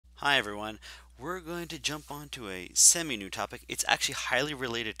Hi everyone. We're going to jump onto a semi-new topic. It's actually highly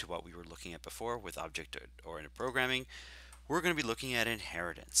related to what we were looking at before with object-oriented programming. We're going to be looking at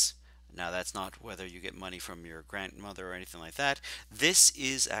inheritance. Now, that's not whether you get money from your grandmother or anything like that. This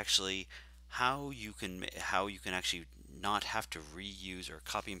is actually how you can actually not have to reuse or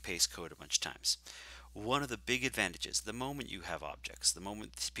copy and paste code a bunch of times. One of the big advantages, the moment you have objects, the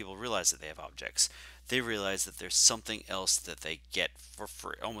moment people realize that they have objects, they realize that there's something else that they get for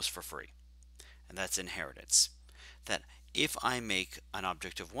free, almost for free, and that's inheritance. That if I make an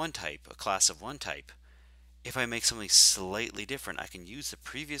object of one type, a class of one type, if I make something slightly different, I can use the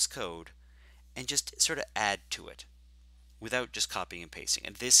previous code and just sort of add to it without just copying and pasting.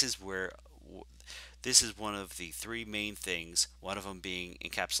 And this is one of the three main things, one of them being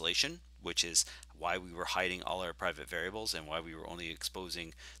encapsulation, which is why we were hiding all our private variables and why we were only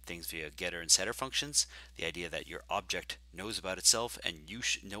exposing things via getter and setter functions. The idea that your object knows about itself and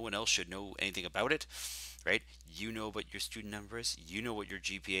no one else should know anything about it, right? You know what your student number is, you know what your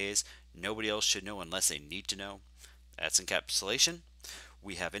GPA is, nobody else should know unless they need to know. That's encapsulation.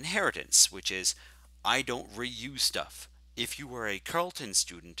 We have inheritance, which is I don't reuse stuff. If you were a Carleton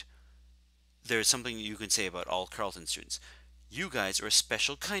student, there's something you can say about all Carleton students. You guys are a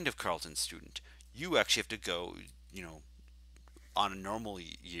special kind of Carleton student. You actually have to go, you know, on normal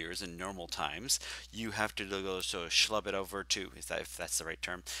years and normal times, you have to go so schlub it over to, if that's the right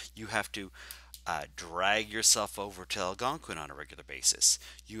term, you have to drag yourself over to Algonquin on a regular basis.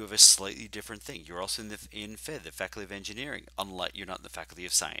 You have a slightly different thing. You're also in FID, the Faculty of Engineering, unlike you're not in the Faculty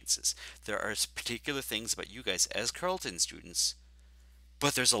of Sciences. There are particular things about you guys as Carleton students,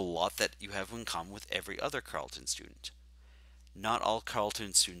 but there's a lot that you have in common with every other Carleton student. Not all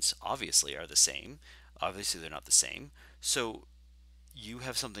Carleton students obviously are the same. Obviously, they're not the same. So you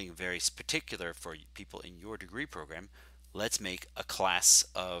have something very particular for people in your degree program. Let's make a class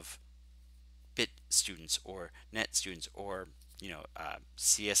of BIT students or NET students or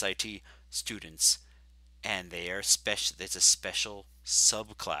CSIT students, and they are special. It's a special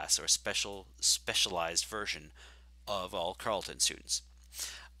subclass or specialized version of all Carleton students.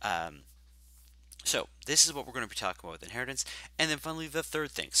 Um, so this is what we're going to be talking about with inheritance, and then finally the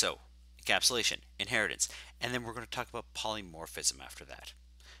third thing. So encapsulation, inheritance, and then we're going to talk about polymorphism after that.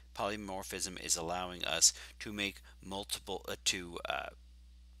 Polymorphism is allowing us to make multiple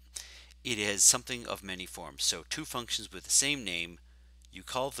it is something of many forms. So two functions with the same name, you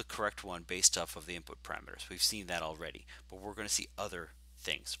call the correct one based off of the input parameters. We've seen that already, but we're going to see other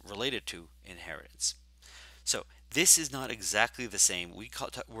things related to inheritance. So this is not exactly the same.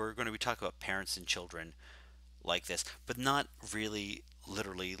 We're going to be talking about parents and children like this, but not really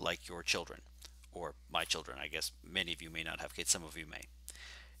literally like your children or my children. I guess many of you may not have kids, some of you may.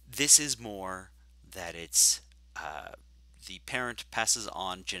 This is more that it's the parent passes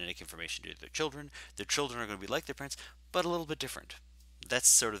on genetic information to their children. Their children are going to be like their parents, but a little bit different. That's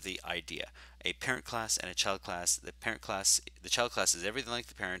sort of the idea. A parent class and a child class. The child class is everything like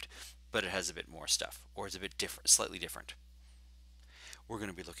the parent, but it has a bit more stuff, or it's a bit different, slightly different. We're going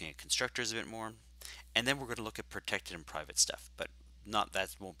to be looking at constructors a bit more, and then we're going to look at protected and private stuff, but not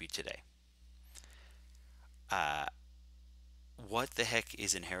that won't be today. Uh, what the heck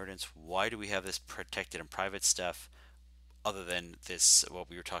is inheritance? Why do we have this protected and private stuff other than this, what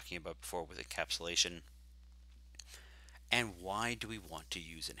we were talking about before with encapsulation? And why do we want to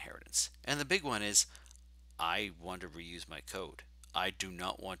use inheritance? And the big one is I want to reuse my code. I do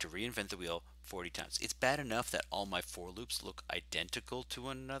not want to reinvent the wheel 40 times. It's bad enough that all my for loops look identical to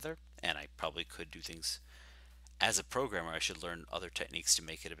one another, and I probably could do things as a programmer. I should learn other techniques to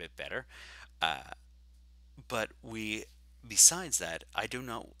make it a bit better. Uh, but besides that, I do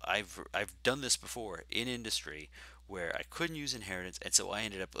not. I've done this before in industry where I couldn't use inheritance, and so I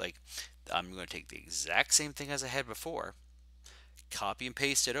ended up like I'm going to take the exact same thing as I had before, copy and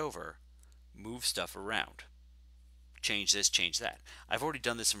paste it over, move stuff around, change this, change that. I've already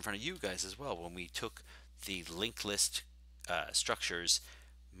done this in front of you guys as well when we took the linked list structures,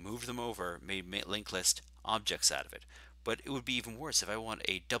 moved them over, made linked list objects out of it. But it would be even worse if I want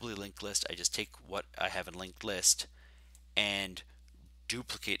a doubly linked list. I just take what I have in linked list and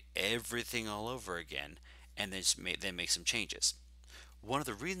duplicate everything all over again, and then make some changes. One of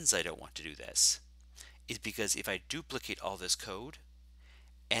the reasons I don't want to do this is because if I duplicate all this code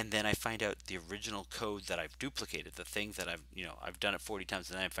and then I find out the original code that I've duplicated, the thing that I've done it 40 times,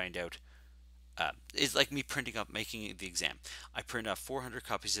 and then I find out it's like me printing up, making the exam. I print off 400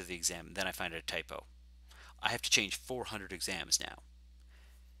 copies of the exam, and then I find a typo. I have to change 400 exams now.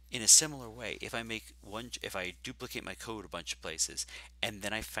 In a similar way, if I duplicate my code a bunch of places, and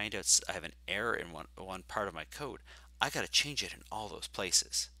then I find out I have an error in one part of my code, I got to change it in all those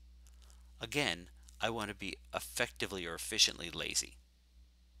places. Again, I want to be effectively or efficiently lazy.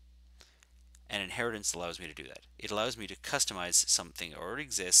 And inheritance allows me to do that. It allows me to customize something that already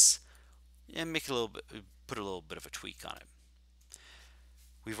exists and make it a little bit, put a little bit of a tweak on it.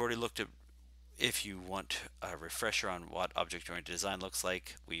 We've already looked at, if you want a refresher on what object-oriented design looks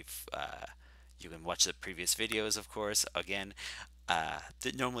like, you can watch the previous videos, of course. Again,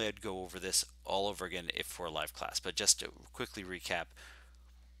 normally I'd go over this all over again if for a live class, but just to quickly recap,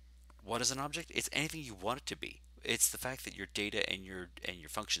 what is an object? It's anything you want it to be. It's the fact that your data and your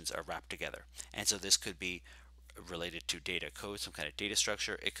functions are wrapped together. And so this could be related to data code, some kind of data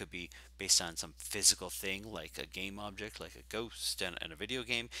structure. It could be based on some physical thing like a game object, like a ghost in a video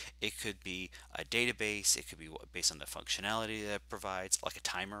game. It could be a database. It could be based on the functionality that it provides, like a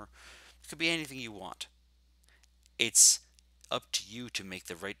timer. It could be anything you want. It's up to you to make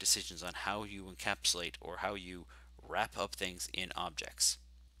the right decisions on how you encapsulate or how you wrap up things in objects.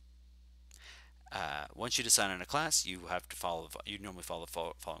 Once you decide on a class, you have to follow. You normally follow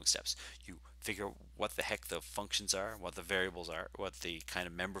the following steps. You figure what the heck the functions are, what the variables are, what the kind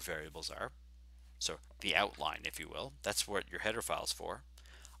of member variables are. So the outline, if you will. That's what your header file's for.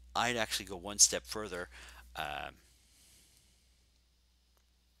 I'd actually go one step further. I'm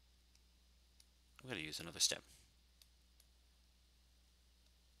going to use another step.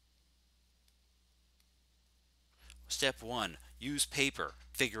 Step 1, use paper.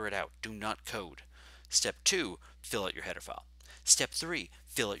 Figure it out. Do not code. Step 2, fill out your header file. Step 3,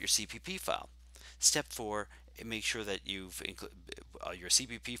 fill out your CPP file. Step 4, make sure that you've your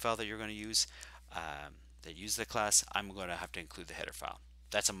CPP file that you're going to use, that use the class. I'm going to have to include the header file.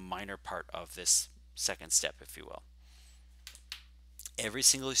 That's a minor part of this second step, if you will. Every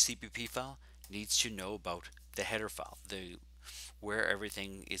single CPP file needs to know about the header file, where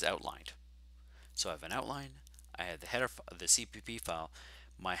everything is outlined. So I have an outline, I have the CPP file.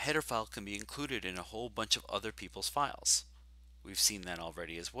 My header file can be included in a whole bunch of other people's files. We've seen that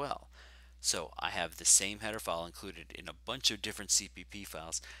already as well. So I have the same header file included in a bunch of different CPP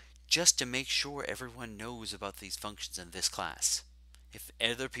files just to make sure everyone knows about these functions in this class. If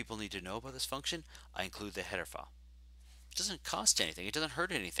other people need to know about this function, I include the header file. It doesn't cost anything. It doesn't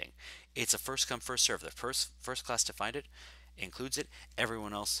hurt anything. It's a first come, first serve. The first class to find it includes it.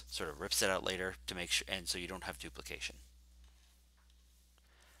 Everyone else sort of rips it out later to make sure, and so you don't have duplication.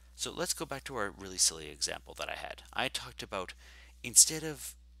 So let's go back to our really silly example that I had. I talked about, instead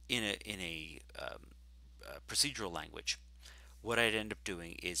of in a procedural language, what I'd end up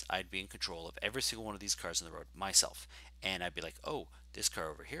doing is I'd be in control of every single one of these cars on the road myself, and I'd be like, oh, this car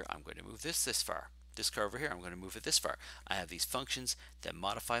over here, I'm going to move this far. This car over here, I'm going to move it this far. I have these functions that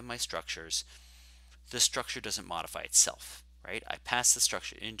modify my structures. The structure doesn't modify itself, right? I pass the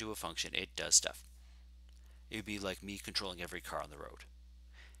structure into a function, it does stuff. It would be like me controlling every car on the road.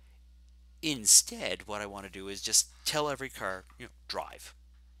 Instead, what I want to do is just tell every car, drive.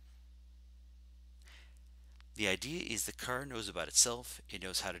 The idea is the car knows about itself. It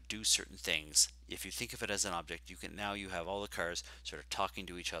knows how to do certain things. If you think of it as an object, you have all the cars sort of talking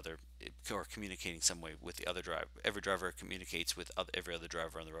to each other or communicating some way with the other driver. Every driver communicates with every other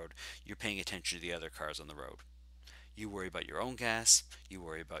driver on the road. You're paying attention to the other cars on the road. You worry about your own gas. You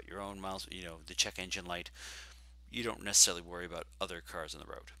worry about your own miles. The check engine light. You don't necessarily worry about other cars on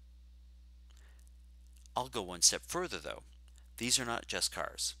the road. I'll go one step further though. These are not just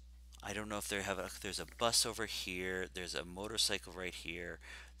cars. I don't know if there's a bus over here, there's a motorcycle right here,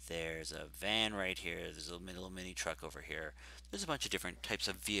 there's a van right here, there's a little mini truck over here. There's a bunch of different types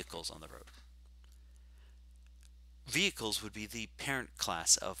of vehicles on the road. Vehicles would be the parent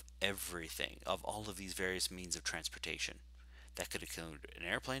class of everything, of all of these various means of transportation. That could include an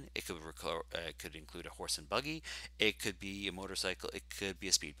airplane, it could include a horse and buggy, it could be a motorcycle, it could be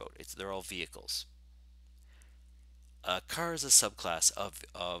a speedboat. They're all vehicles. A car is a subclass of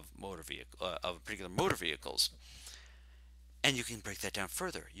particular motor vehicles, and you can break that down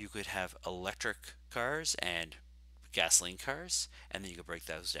further. You could have electric cars and gasoline cars, and then you could break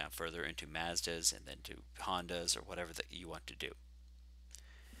those down further into Mazdas and then to Hondas or whatever that you want to do.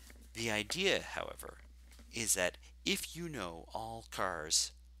 The idea, however, is that if you know all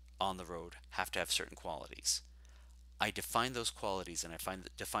cars on the road have to have certain qualities, I define those qualities and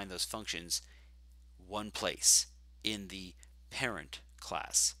define those functions one place in the parent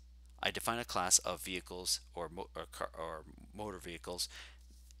class. I define a class of vehicles or motor vehicles,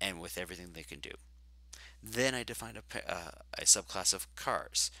 and with everything they can do. Then I define a subclass of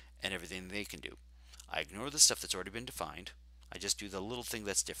cars and everything they can do. I ignore the stuff that's already been defined. I just do the little thing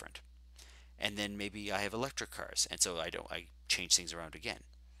that's different. And then maybe I have electric cars, and so I change things around again.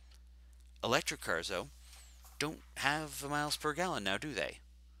 Electric cars, though, don't have miles per gallon now, do they?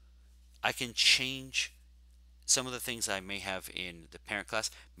 I can change some of the things I may have in the parent class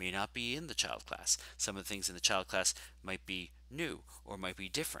may not be in the child class. Some of the things in the child class might be new or might be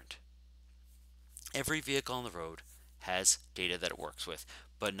different. Every vehicle on the road has data that it works with,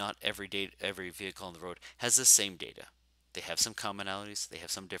 but not every vehicle on the road has the same data. They have some commonalities, they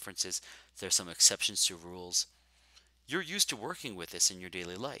have some differences, there's some exceptions to rules. You're used to working with this in your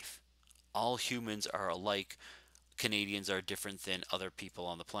daily life. All humans are alike. Canadians are different than other people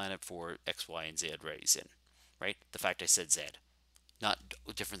on the planet for X, Y, and Z reason, right? The fact I said Z. Not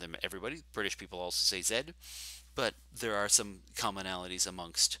different than everybody. British people also say Z, but there are some commonalities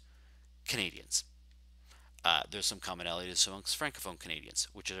amongst Canadians. There's some commonalities amongst Francophone Canadians,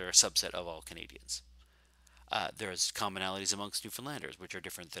 which are a subset of all Canadians. There's commonalities amongst Newfoundlanders, which are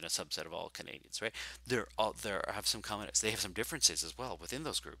different than a subset of all Canadians, right? There have some commonalities. They have some differences as well within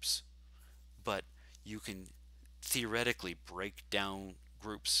those groups, but you can theoretically break down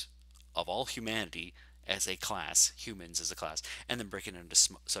groups of all humanity as a class, humans as a class, and then break it into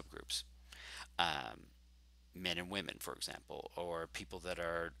subgroups. Um, Men and women, for example, or people that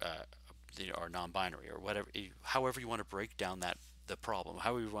are non-binary, or whatever. However you want to break down the problem,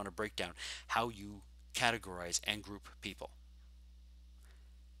 however you want to break down how you categorize and group people.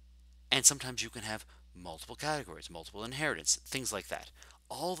 And sometimes you can have multiple categories, multiple inheritance, things like that.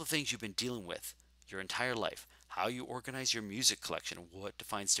 All the things you've been dealing with your entire life, how you organize your music collection, what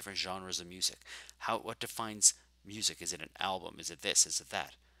defines different genres of music, what defines music, is it an album, is it this, is it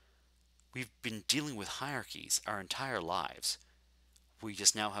that? We've been dealing with hierarchies our entire lives. We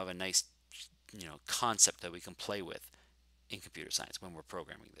just now have a nice, concept that we can play with in computer science when we're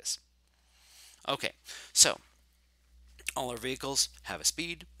programming this. Okay, so all our vehicles have a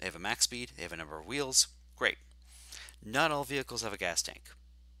speed, they have a max speed, they have a number of wheels. Great. Not all vehicles have a gas tank,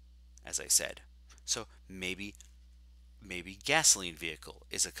 as I said. So maybe gasoline vehicle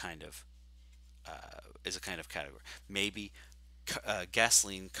is a kind of category. Maybe a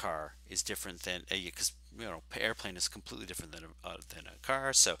gasoline car is different than because airplane is completely different than a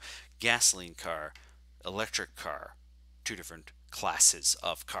car. So gasoline car, electric car, two different classes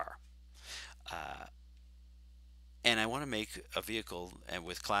of car. Uh, and I want to make a vehicle and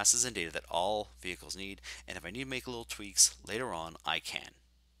with classes and data that all vehicles need. And if I need to make little tweaks later on, I can.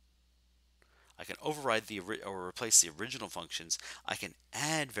 I can override or replace the original functions. I can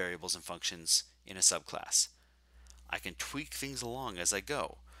add variables and functions in a subclass. I can tweak things along as I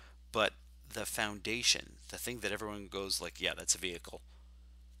go. But the foundation, the thing that everyone goes like, yeah, that's a vehicle,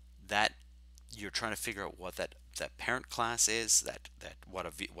 that you're trying to figure out what that parent class is, what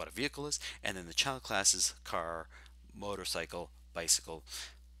a vehicle is, and then the child class is car, motorcycle, bicycle.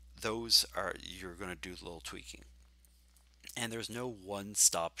 Those are you're going to do a little tweaking. And there's no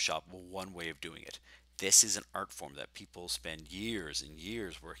one-stop shop, one way of doing it. This is an art form that people spend years and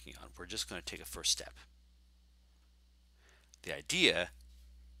years working on. We're just going to take a first step. The idea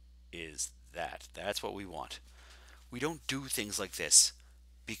is that's what we want. We don't do things like this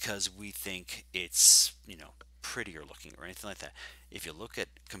because we think it's, prettier looking or anything like that. If you look at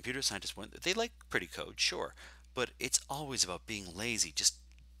computer scientists, they like pretty code, sure, but it's always about being lazy, just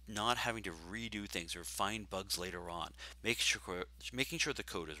not having to redo things or find bugs later on. Making sure the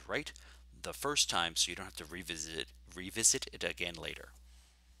code is right the first time so you don't have to revisit it again later.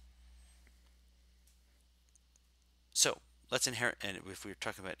 So let's inherit, and if we're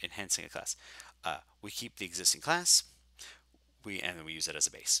talking about enhancing a class, we keep the existing class, and then we use it as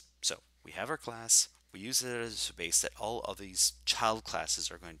a base. So we have our class, we use it as a base that all of these child classes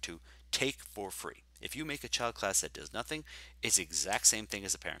are going to take for free. If you make a child class that does nothing, it's the exact same thing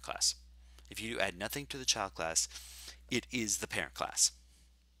as the parent class. If you add nothing to the child class, it is the parent class.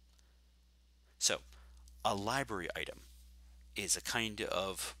 So a library item is a kind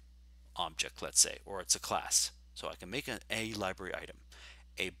of object, let's say, or it's a class. So I can make a library item.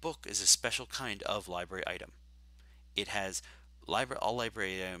 A book is a special kind of library item. It has all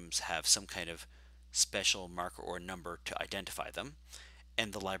library items have some kind of special marker or number to identify them,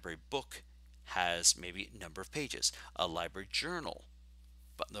 and the library book has maybe a number of pages. A library journal,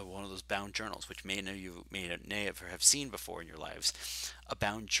 but one of those bound journals, which you may never have seen before in your lives. A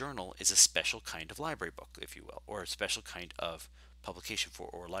bound journal is a special kind of library book, if you will, or a special kind of publication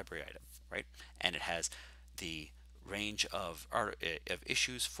or library item, right? And it has the range of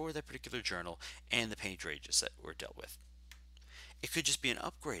issues for that particular journal and the page ranges that were dealt with. It could just be an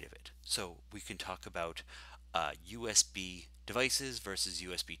upgrade of it. So we can talk about USB devices versus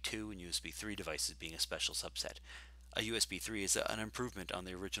USB 2 and USB 3 devices being a special subset. A USB 3 is an improvement on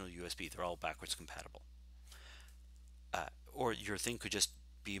the original USB. They're all backwards compatible. Or your thing could just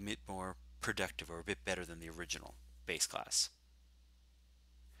be a bit more productive or a bit better than the original base class.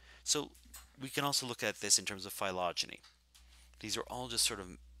 So we can also look at this in terms of phylogeny. These are all just sort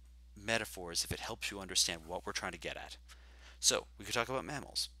of metaphors if it helps you understand what we're trying to get at. So we could talk about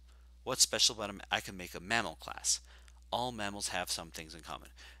mammals. What's special about them? I can make a mammal class. All mammals have some things in common.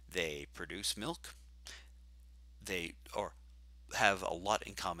 They produce milk. They or have a lot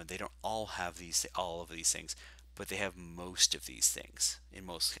in common. They don't all have all of these things, but they have most of these things in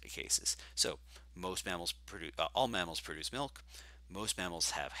most cases. So all mammals produce milk. Most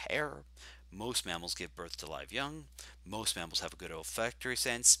mammals have hair. Most mammals give birth to live young. Most mammals have a good olfactory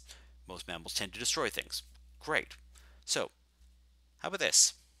sense. Most mammals tend to destroy things. Great. So, how about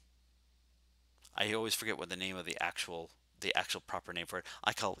this? I always forget what the actual proper name for it.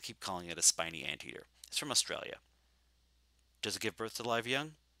 Keep calling it a spiny anteater. It's from Australia. Does it give birth to live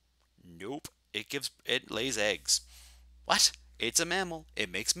young? Nope. It lays eggs. What? It's a mammal.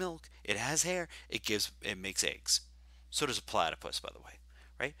 It makes milk. It has hair. It makes eggs. So does a platypus, by the way,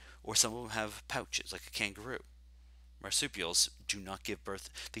 right? Or some of them have pouches, like a kangaroo. Marsupials do not give birth.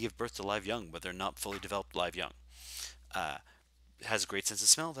 They give birth to live young, but they're not fully developed live young. Uh, it has a great sense of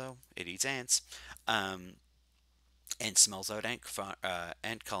smell, though. It eats ants, um, and smells out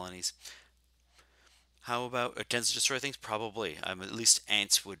ant colonies. How about it tends to destroy things? Probably. At least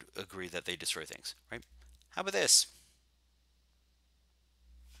ants would agree that they destroy things, right? How about this?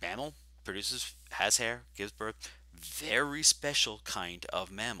 Mammal has hair, gives birth. Very special kind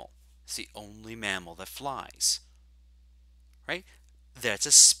of mammal. It's the only mammal that flies, right? That's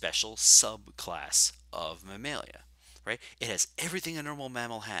a special subclass of mammalia, right? It has everything a normal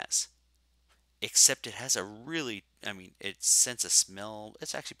mammal has, except it has its sense of smell,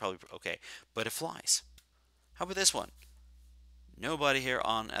 it's actually probably okay, but it flies. How about this one? Nobody here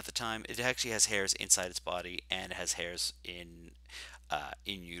on at the time. It actually has hairs inside its body, and it has hairs in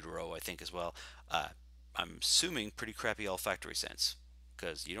utero, I think, as well. Uh, I'm assuming pretty crappy olfactory sense,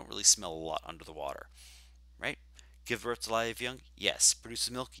 because you don't really smell a lot under the water, right? Give birth to live young? Yes. Produces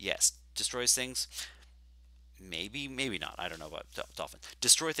milk? Yes. Destroys things? Maybe, maybe not. I don't know about dolphins.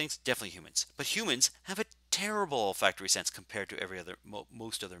 Destroy things? Definitely humans. But humans have a terrible olfactory sense compared to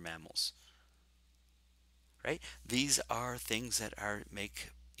most other mammals, right? These are things that make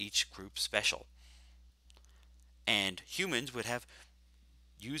each group special. And humans would have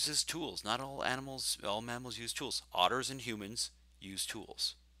uses tools. Not all mammals use tools. Otters and humans use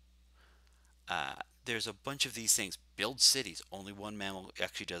tools. Uh, there's a bunch of these things. Build cities. Only one mammal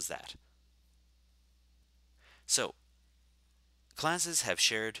actually does that. So classes have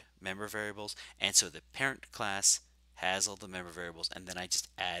shared member variables, and so the parent class has all the member variables, and then I just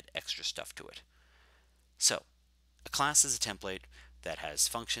add extra stuff to it. So a class is a template that has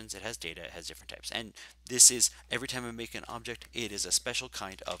functions, it has data, it has different types. And this is, every time I make an object, it is a special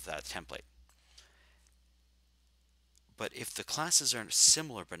kind of that template. But if the classes are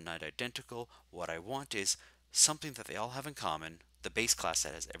similar but not identical, what I want is something that they all have in common, the base class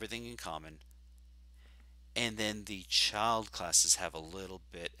that has everything in common, and then the child classes have a little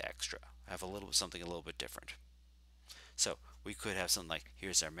bit extra, have something a little bit different. So we could have something like,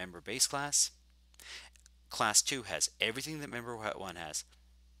 here's our member base class. Class 2 has everything that member 1 has,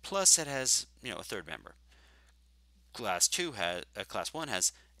 plus it has, a third member. Class 1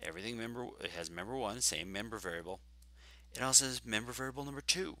 has everything it has member 1, same member variable. It also has member variable number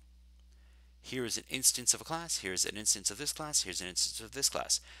 2. Here is an instance of a class, here's an instance of this class, here's an instance of this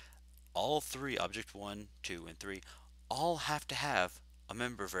class. All three, object 1, 2, and 3, all have to have a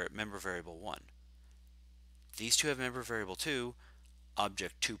member variable 1. These two have member variable 2.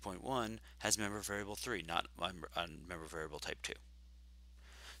 Object 2.1 has member variable 3, not member variable type 2.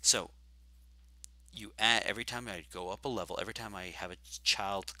 So you add, every time I go up a level, every time I have a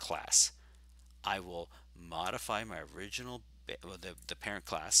child class, I will modify my original, the parent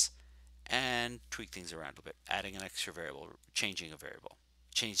class, and tweak things around a little bit, adding an extra variable, changing a variable,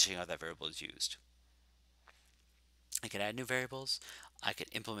 changing how that variable is used. I can add new variables. I can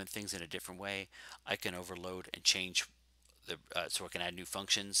implement things in a different way. I can overload and change so I can add new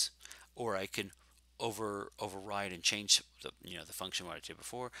functions, or I can override and change the function what I did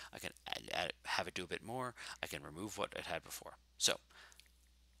before. I can have it do a bit more. I can remove what it had before. So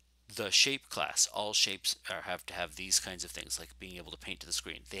the shape class, all shapes have to have these kinds of things, like being able to paint to the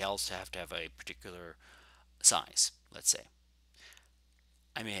screen. They also have to have a particular size. Let's say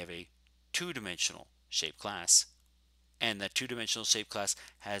I may have a two-dimensional shape class, and that two-dimensional shape class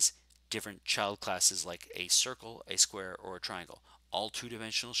has different child classes like a circle, a square, or a triangle. All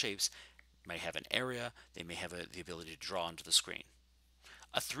two-dimensional shapes may have an area, they may have the ability to draw onto the screen.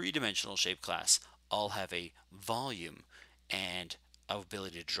 A three-dimensional shape class all have a volume and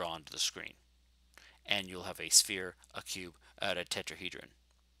ability to draw onto the screen. And you'll have a sphere, a cube, and a tetrahedron.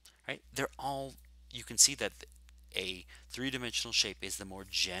 right? They're all, you can see that a three-dimensional shape is the more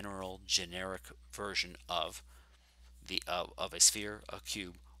general, generic version of of a sphere, a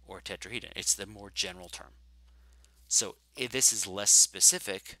cube, or a tetrahedron. It's the more general term. So this is less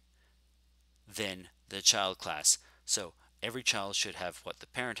specific than the child class. So every child should have what the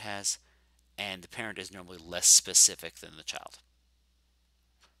parent has, and the parent is normally less specific than the child.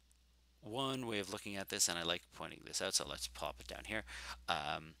 One way of looking at this, and I like pointing this out, so let's pop it down here.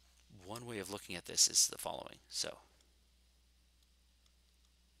 One way of looking at this is the following. So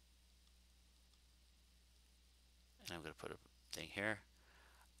and I'm going to put a thing here.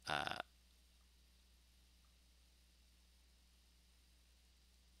 Uh,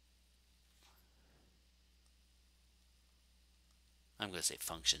 I'm going to say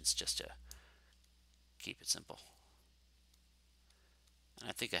functions just to keep it simple. And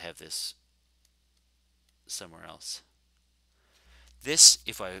I think I have this somewhere else. This,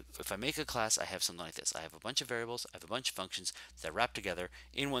 if I make a class, I have something like this. I have a bunch of variables, I have a bunch of functions that wrap together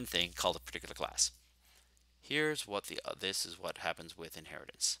in one thing called a particular class. Here's what this is what happens with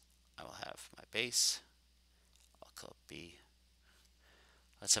inheritance. I will have my base. I'll call it B.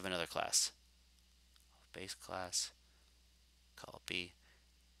 Let's have another class. Base class. Call it B.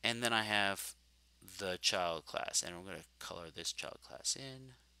 And then I have the child class, and I'm going to color this child class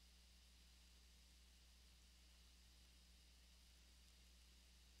in.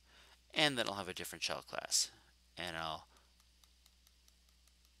 And then I'll have a different child class, and I'll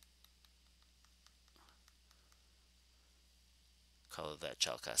color that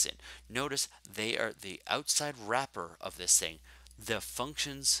child class in. Notice they are the outside wrapper of this thing. The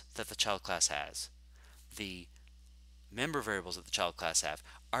functions that the child class has, the member variables that the child class have,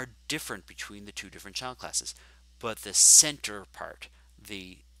 are different between the two different child classes. But the center part,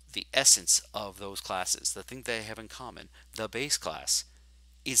 the essence of those classes, the thing they have in common, the base class,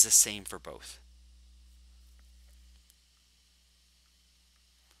 is the same for both.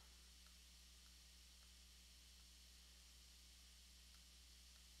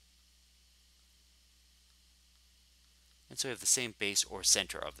 And so we have the same base or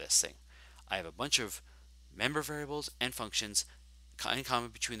center of this thing. I have a bunch of member variables and functions in common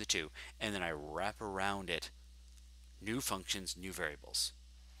between the two, and then I wrap around it new functions, new variables.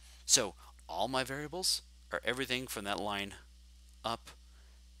 So all my variables are everything from that line up.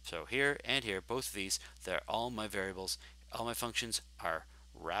 So here and here, both of these, they're all my variables. All my functions are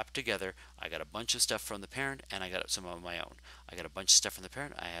wrapped together. I got a bunch of stuff from the parent, and I got some of my own. I got a bunch of stuff from the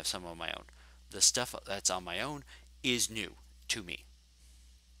parent, I have some of my own. The stuff that's on my own is new to me.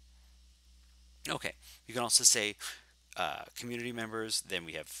 Okay, you can also say community members. Then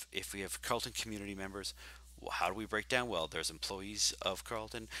we have, if we have Carleton community members, how do we break down? Well, there's employees of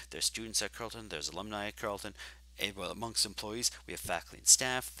Carleton, there's students at Carleton, there's alumni at Carleton. And well, amongst employees, we have faculty and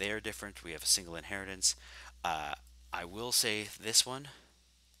staff. They're different. We have a single inheritance. Uh, I will say this one.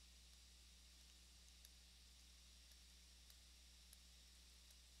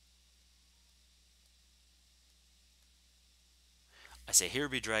 I say here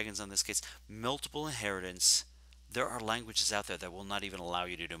be dragons on this case. Multiple inheritance. There are languages out there that will not even allow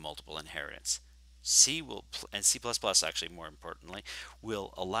you to do multiple inheritance. C will, and C++ actually more importantly,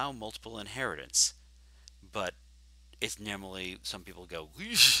 will allow multiple inheritance, but it's normally, some people go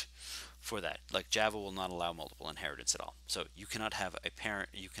for that. Like Java will not allow multiple inheritance at all. So you cannot have a parent,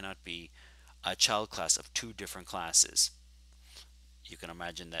 you cannot be a child class of two different classes. You can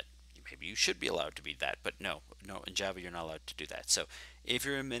imagine that maybe you should be allowed to be that, but no, in Java you're not allowed to do that. So if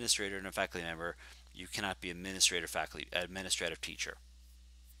you're an administrator and a faculty member, you cannot be administrative teacher.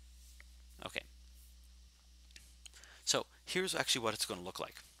 Okay. So here's actually what it's going to look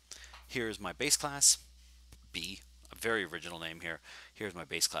like. Here's my base class, B, a very original name here. Here's my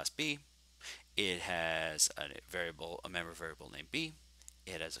base class B. It has a member variable named B.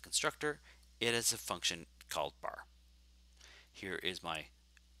 It has a constructor. It has a function called bar. Here is my,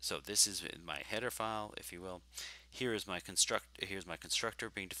 so this is in my header file, if you will. Here's my constructor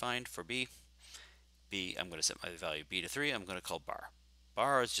being defined for B. B, I'm going to set my value B to 3. I'm going to call bar.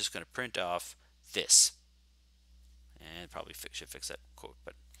 Bar is just going to print off this. And probably should fix that quote,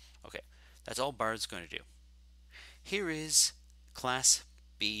 but okay. That's all bar is going to do. Here is class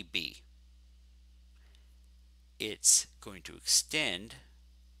BB. It's going to extend,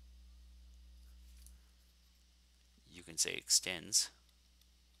 you can say extends.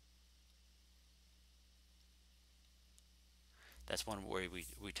 That's one way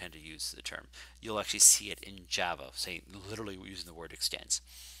we tend to use the term. You'll actually see it in Java, say literally using the word extends.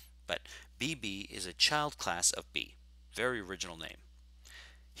 But BB is a child class of B. Very original name.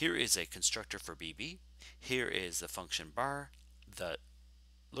 Here is a constructor for BB. Here is the function bar. The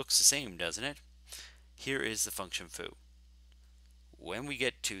Looks the same, doesn't it? Here is the function foo. When we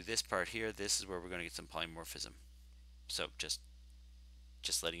get to this part here, this is where we're going to get some polymorphism. So just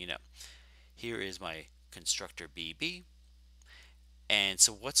letting you know. Here is my constructor BB. And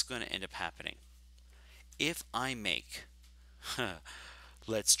so what's going to end up happening? If I make,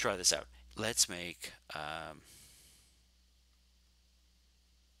 let's try this out. Let's make, all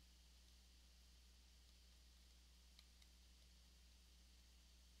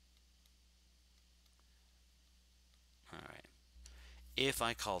right. If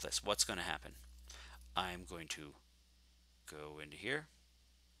I call this, what's going to happen? I'm going to go into here.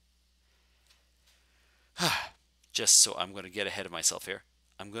 Just so I'm going to get ahead of myself here.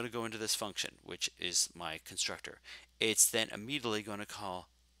 I'm going to go into this function, which is my constructor. It's then immediately going to call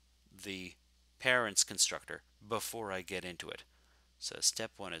the parent's constructor before I get into it. So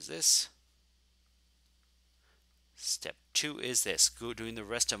step one is this. Step two is this, doing the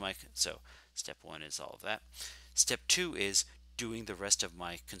rest of my, so step one is all of that. Step two is doing the rest of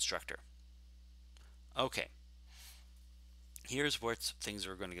my constructor. Okay, here's where things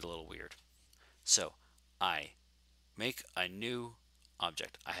are going to get a little weird. So I make a new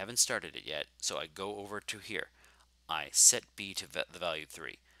object. I haven't started it yet, so I go over to here. I set b to the value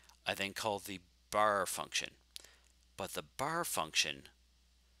 3. I then call the bar function. But the bar function,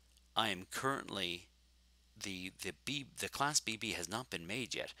 I am currently, the class BB has not been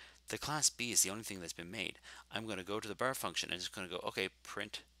made yet. The class B is the only thing that's been made. I'm going to go to the bar function and just going to go, okay,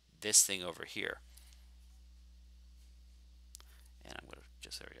 print this thing over here. And I'm going to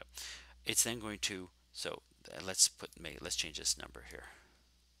just, there we go. It's then going to, so let's change this number here.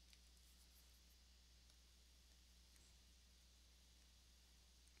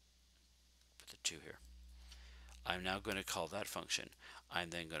 Put the 2 here. I'm now going to call that function. I'm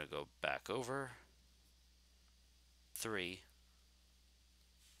then going to go back over 3,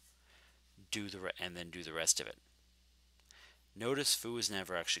 and then do the rest of it. Notice foo is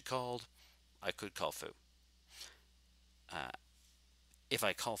never actually called. I could call foo. If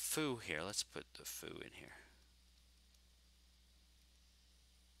I call foo here, let's put the foo in here.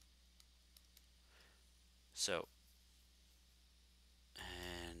 So,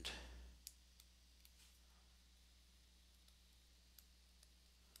 and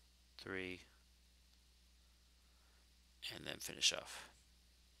three, and then finish off.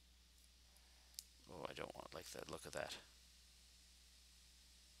 Oh, I don't want like that. Look at that.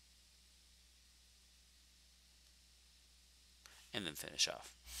 And then finish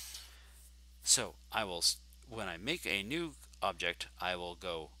off. So I will, when I make a new object, I will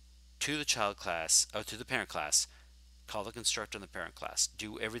go to the child class, to the parent class, call the constructor in the parent class,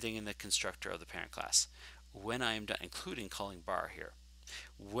 do everything in the constructor of the parent class. When I am done, including calling bar here,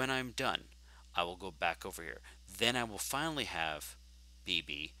 when I'm done, I will go back over here. Then I will finally have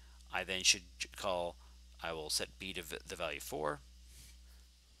BB. I then should call, I will set B to the value 4.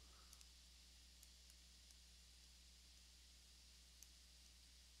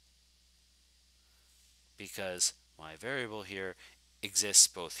 Because my variable here exists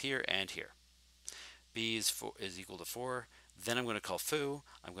both here and here. B is equal to 4. Then I'm going to call foo.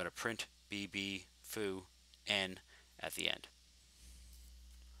 I'm going to print BB foo n at the end.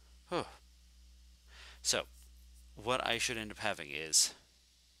 Whew. So what I should end up having is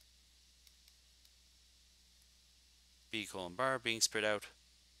B colon bar being spit out,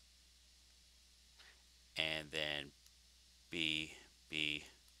 and then B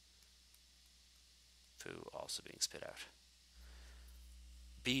foo also being spit out.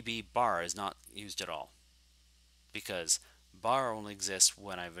 BB bar is not used at all because bar only exists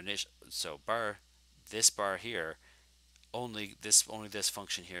when I've so bar, this bar here, only this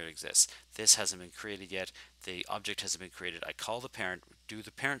function here exists. This hasn't been created yet. The object hasn't been created. I call the parent, do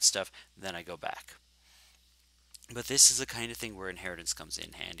the parent stuff, then I go back. But this is the kind of thing where inheritance comes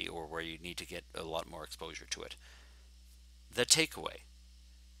in handy, or where you need to get a lot more exposure to it. The takeaway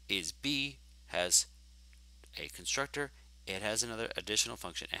is B has a constructor, it has another additional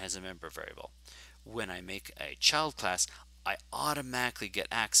function, it has a member variable. When I make a child class, I automatically get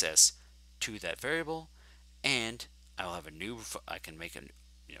access to that variable, and I'll have I can make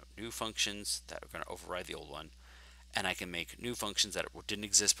new functions that are going to override the old one, and I can make new functions that didn't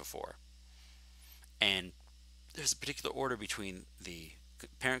exist before. And there's a particular order between the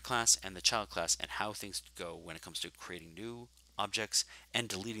parent class and the child class, and how things go when it comes to creating new objects and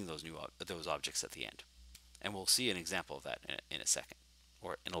deleting those objects at the end. And we'll see an example of that in a second,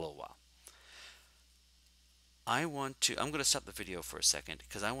 or in a little while. I'm going to stop the video for a second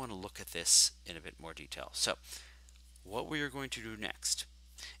because I want to look at this in a bit more detail. So what we are going to do next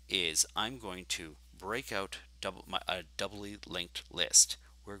is I'm going to break out a doubly linked list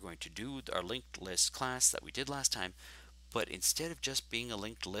we're going to do our linked list class that we did last time, but instead of just being a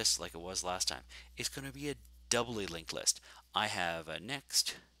linked list like it was last time, it's going to be a doubly linked list. I have a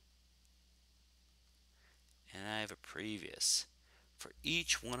next and I have a previous. For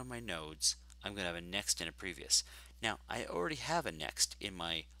each one of my nodes, I'm going to have a next and a previous. Now, I already have a next in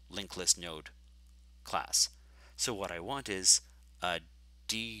my linked list node class. So what I want is a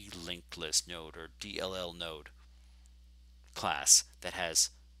delinked list node or DLL node class that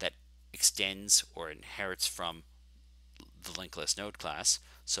extends or inherits from the linked list node class.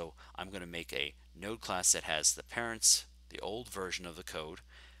 So I'm going to make a node class that has the parents, the old version of the code,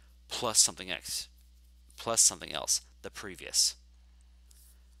 plus something else, the previous.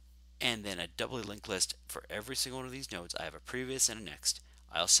 And then a doubly linked list for every single one of these nodes. I have a previous and a next.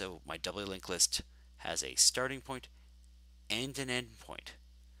 My doubly linked list has a starting point and an end point,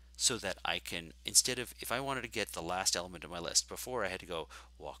 so that I can, instead of, if I wanted to get the last element of my list, before I had to go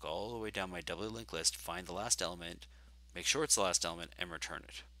walk all the way down my doubly linked list, find the last element, make sure it's the last element, and return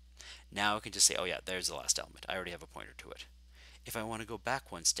it. Now I can just say, oh yeah, there's the last element. I already have a pointer to it. If I want to go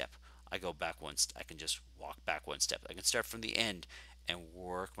back one step, I go back I can just walk back one step. I can start from the end and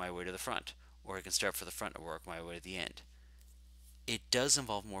work my way to the front, or I can start from the front and work my way to the end. It does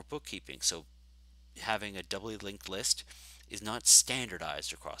involve more bookkeeping, so having a doubly linked list is not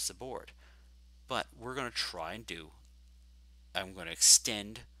standardized across the board. But we're going to try and I'm going to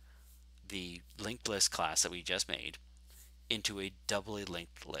extend the linked list class that we just made into a doubly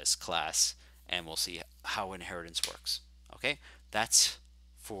linked list class, and we'll see how inheritance works. Okay, that's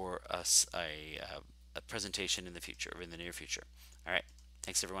for us a presentation in the future, in the near future. All right,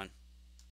 thanks everyone.